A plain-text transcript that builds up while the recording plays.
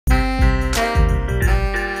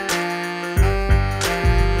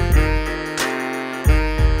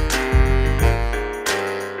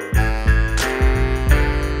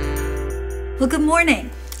Well, good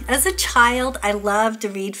morning. As a child, I loved to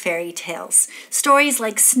read fairy tales. Stories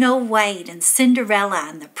like Snow White and Cinderella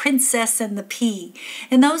and The Princess and the Pea.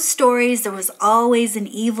 In those stories, there was always an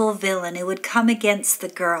evil villain who would come against the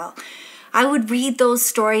girl. I would read those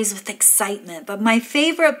stories with excitement, but my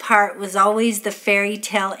favorite part was always the fairy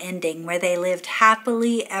tale ending where they lived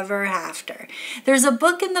happily ever after. There's a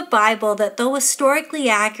book in the Bible that, though historically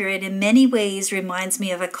accurate, in many ways reminds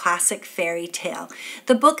me of a classic fairy tale.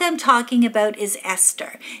 The book I'm talking about is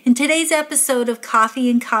Esther. In today's episode of Coffee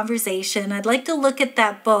and Conversation, I'd like to look at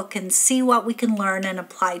that book and see what we can learn and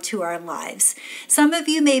apply to our lives. Some of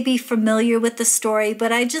you may be familiar with the story,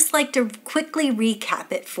 but I'd just like to quickly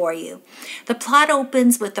recap it for you. The plot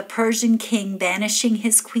opens with the Persian king banishing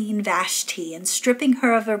his queen Vashti and stripping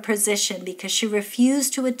her of her position because she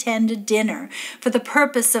refused to attend a dinner for the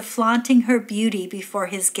purpose of flaunting her beauty before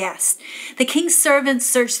his guests. The king's servants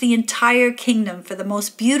searched the entire kingdom for the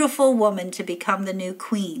most beautiful woman to become the new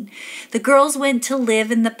queen. The girls went to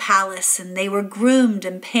live in the palace and they were groomed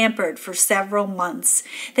and pampered for several months.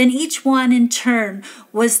 Then each one in turn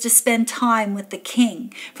was to spend time with the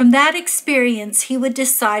king. From that experience, he would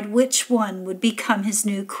decide which one would become his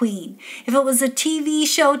new queen. If it was a TV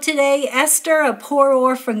show today, Esther, a poor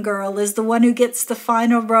orphan girl, is the one who gets the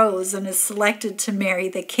final rose and is selected to marry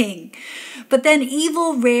the king. But then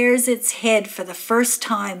evil rears its head for the first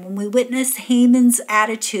time when we witness Haman's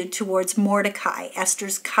attitude towards Mordecai,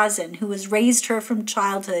 Esther's cousin, who has raised her from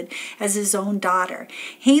childhood as his own daughter.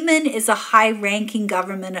 Haman is a high-ranking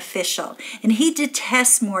government official, and he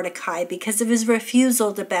detests Mordecai because of his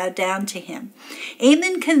refusal to bow down to him.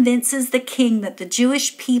 Haman convinces the king that the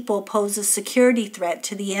Jewish people pose a security threat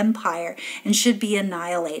to the empire and should be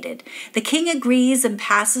annihilated. The king agrees and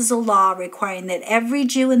passes a law requiring that every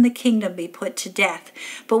Jew in the kingdom be put to death.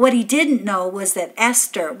 But what he didn't know was that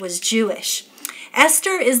Esther was Jewish.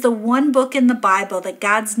 Esther is the one book in the Bible that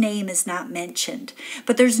God's name is not mentioned,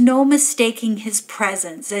 but there's no mistaking his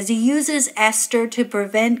presence as he uses Esther to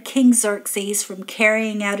prevent King Xerxes from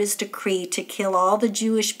carrying out his decree to kill all the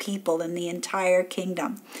Jewish people in the entire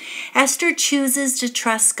kingdom. Esther chooses to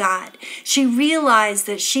trust God. She realized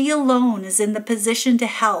that she alone is in the position to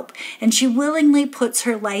help, and she willingly puts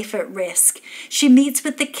her life at risk. She meets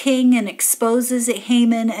with the king and exposes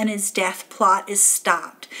Haman, and his death plot is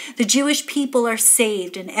stopped. The Jewish people are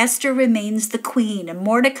saved, and Esther remains the queen, and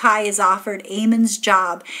Mordecai is offered Haman's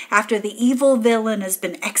job after the evil villain has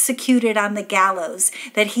been executed on the gallows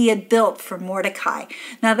that he had built for Mordecai.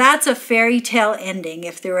 Now that's a fairy tale ending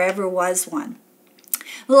if there ever was one.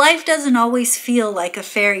 Life doesn't always feel like a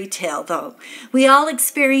fairy tale, though. We all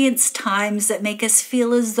experience times that make us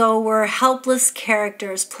feel as though we're helpless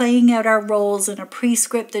characters playing out our roles in a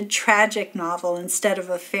pre-scripted tragic novel instead of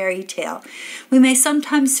a fairy tale. We may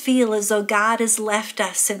sometimes feel as though God has left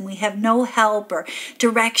us and we have no help or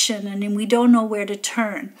direction and we don't know where to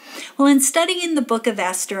turn. Well, in studying the book of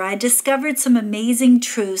Esther, I discovered some amazing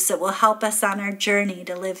truths that will help us on our journey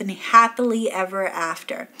to live happily ever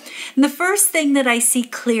after. And the first thing that I see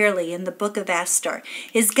clearly in the book of Esther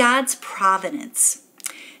is God's providence.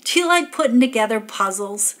 Do you like putting together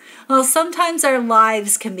puzzles? Well, sometimes our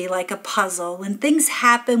lives can be like a puzzle. When things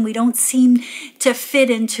happen, we don't seem to fit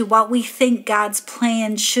into what we think God's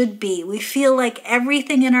plan should be. We feel like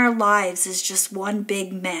everything in our lives is just one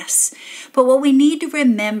big mess. But what we need to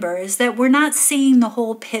remember is that we're not seeing the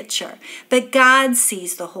whole picture, but God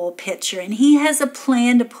sees the whole picture, and He has a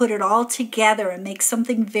plan to put it all together and make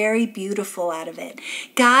something very beautiful out of it.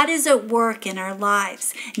 God is at work in our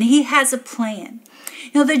lives, and He has a plan.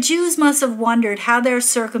 The Jews must have wondered how their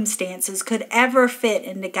circumstances could ever fit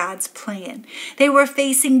into God's plan. They were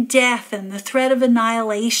facing death and the threat of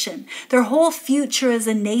annihilation. Their whole future as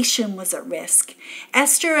a nation was at risk.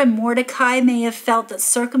 Esther and Mordecai may have felt that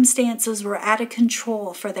circumstances were out of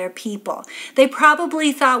control for their people. They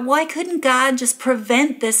probably thought, why couldn't God just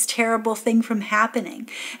prevent this terrible thing from happening?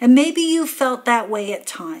 And maybe you felt that way at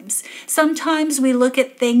times. Sometimes we look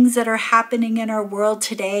at things that are happening in our world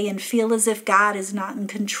today and feel as if God is not in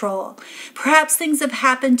control. Perhaps things have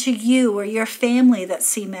happened to you or your family that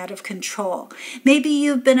seem out of control. Maybe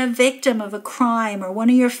you've been a victim of a crime, or one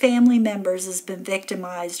of your family members has been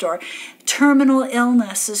victimized, or terminal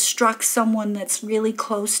illness has struck someone that's really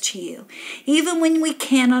close to you. Even when we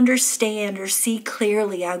can't understand or see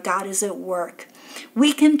clearly how God is at work,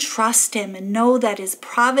 we can trust Him and know that His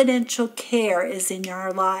providential care is in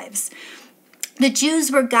our lives. The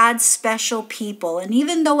Jews were God's special people, and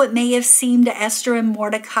even though it may have seemed to Esther and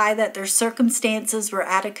Mordecai that their circumstances were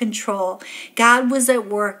out of control, God was at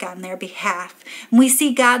work on their behalf. And we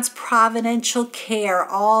see God's providential care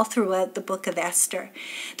all throughout the book of Esther.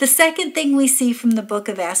 The second thing we see from the book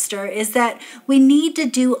of Esther is that we need to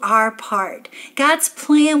do our part. God's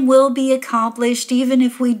plan will be accomplished even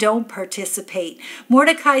if we don't participate.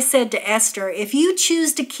 Mordecai said to Esther, "If you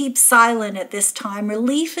choose to keep silent at this time,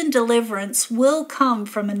 relief and deliverance will come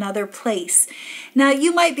from another place." Now,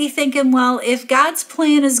 you might be thinking, well, if God's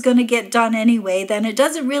plan is going to get done anyway, then it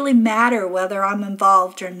doesn't really matter whether I'm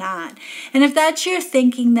involved or not. And if that's your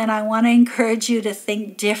thinking, then I want to encourage you to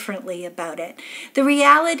think differently about it. The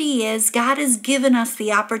reality is God has given us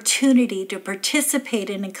the opportunity to participate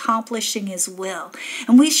in accomplishing His will.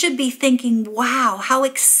 And we should be thinking, wow, how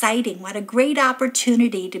exciting, what a great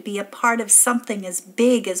opportunity to be a part of something as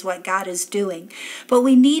big as what God is doing. But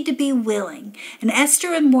we need to be willing. And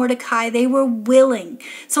Esther and Mordecai, they were willing.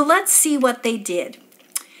 So let's see what they did.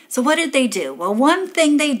 So what did they do? Well, one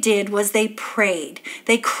thing they did was they prayed.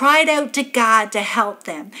 They cried out to God to help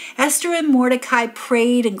them. Esther and Mordecai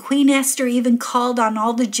prayed, and Queen Esther even called on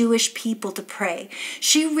all the Jewish people to pray.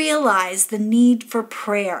 She realized the need for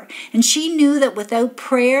prayer, and she knew that without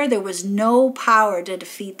prayer, there was no power to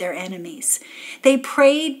defeat their enemies. They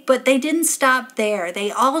prayed, but they didn't stop there.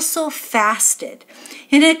 They also fasted.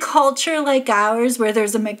 In a culture like ours, where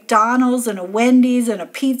there's a McDonald's and a Wendy's and a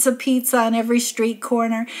pizza on every street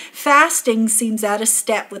corner, fasting seems out of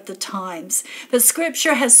step with the times. But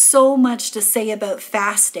Scripture has so much to say about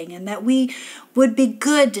fasting, and that we would be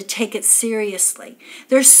good to take it seriously.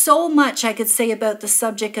 There's so much I could say about the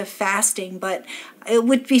subject of fasting, but it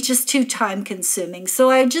would be just too time consuming.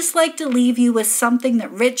 So I'd just like to leave you with something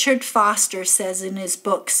that Richard Foster says in his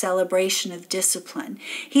book, Celebration of Discipline.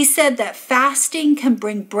 He said that fasting can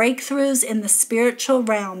bring breakthroughs in the spiritual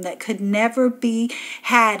realm that could never be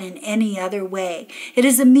had in any other way. It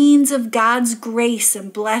is a means of God's grace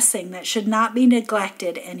and blessing that should not be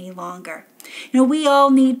neglected any longer. We all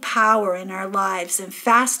need power in our lives, and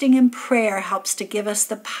fasting and prayer helps to give us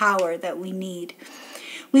the power that we need.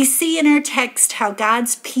 We see in our text how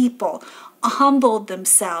God's people humbled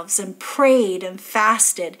themselves and prayed and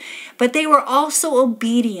fasted, but they were also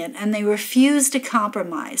obedient and they refused to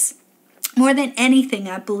compromise. More than anything,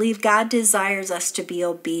 I believe God desires us to be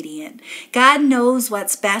obedient. God knows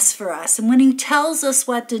what's best for us, and when He tells us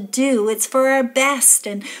what to do, it's for our best,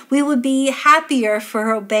 and we would be happier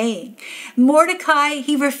for obeying. Mordecai,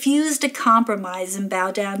 he refused to compromise and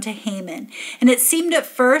bow down to Haman, and it seemed at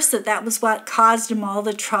first that was what caused him all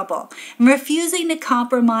the trouble. And refusing to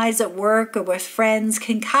compromise at work or with friends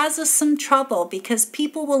can cause us some trouble because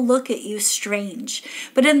people will look at you strange.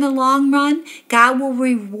 But in the long run, God will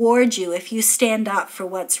reward you if you stand up for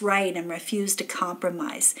what's right and refuse to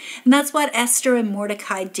compromise. And that's what Esther and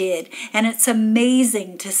Mordecai did, and it's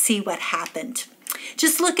amazing to see what happened.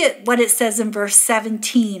 Just look at what it says in verse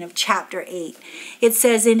 17 of chapter 8. It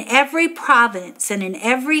says, "In every province and in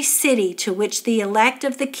every city to which the edict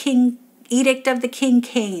of the king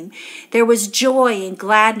came, there was joy and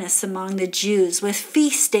gladness among the Jews, with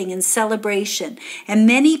feasting and celebration. And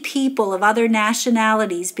many people of other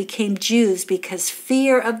nationalities became Jews because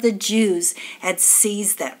fear of the Jews had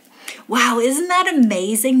seized them." Wow, isn't that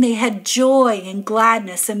amazing? They had joy and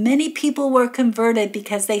gladness, and many people were converted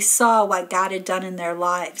because they saw what God had done in their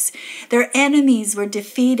lives. Their enemies were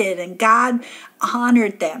defeated, and God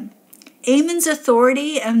honored them. Haman's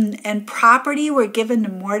authority and property were given to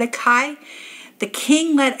Mordecai. The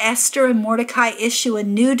king let Esther and Mordecai issue a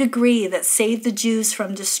new decree that saved the Jews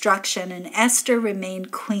from destruction, and Esther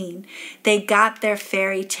remained queen. They got their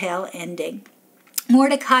fairy tale ending.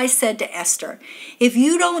 Mordecai said to Esther, "If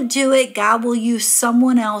you don't do it, God will use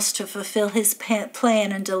someone else to fulfill His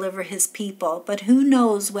plan and deliver His people. But who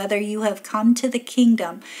knows whether you have come to the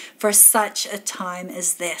kingdom for such a time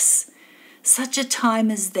as this?" Such a time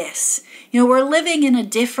as this. We're living in a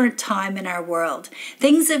different time in our world.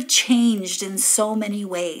 Things have changed in so many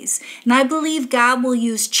ways. And I believe God will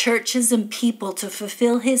use churches and people to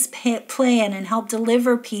fulfill His plan and help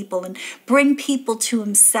deliver people and bring people to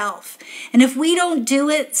Himself. And if we don't do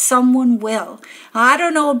it, someone will. I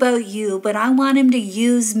don't know about you, but I want Him to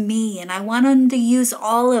use me, and I want Him to use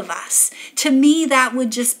all of us. To me, that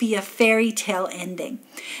would just be a fairy tale ending.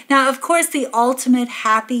 Now, of course, the ultimate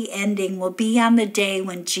happy ending will will be on the day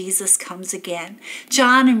when Jesus comes again.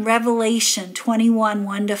 John in Revelation 21,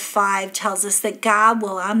 1-5 tells us that God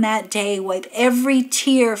will on that day wipe every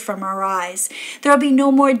tear from our eyes. There will be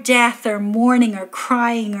no more death or mourning or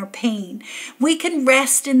crying or pain. We can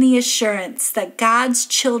rest in the assurance that God's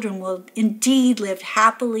children will indeed live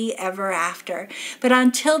happily ever after. But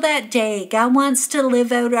until that day, God wants to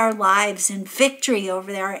live out our lives in victory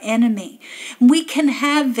over our enemy. We can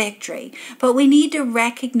have victory, but we need to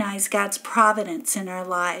recognize God's providence in our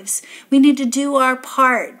lives. We need to do our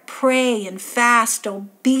part, pray and fast,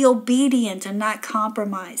 be obedient and not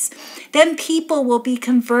compromise. Then people will be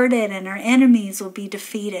converted and our enemies will be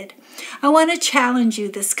defeated. I want to challenge you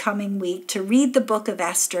this coming week to read the book of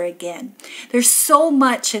Esther again. There's so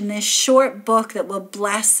much in this short book that will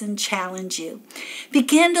bless and challenge you.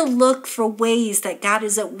 Begin to look for ways that God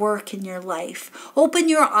is at work in your life. Open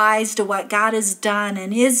your eyes to what God has done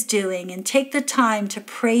and is doing, and take the time to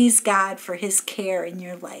praise God for his care in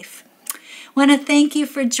your life. I want to thank you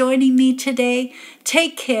for joining me today.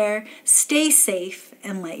 Take care, stay safe,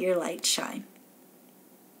 and let your light shine.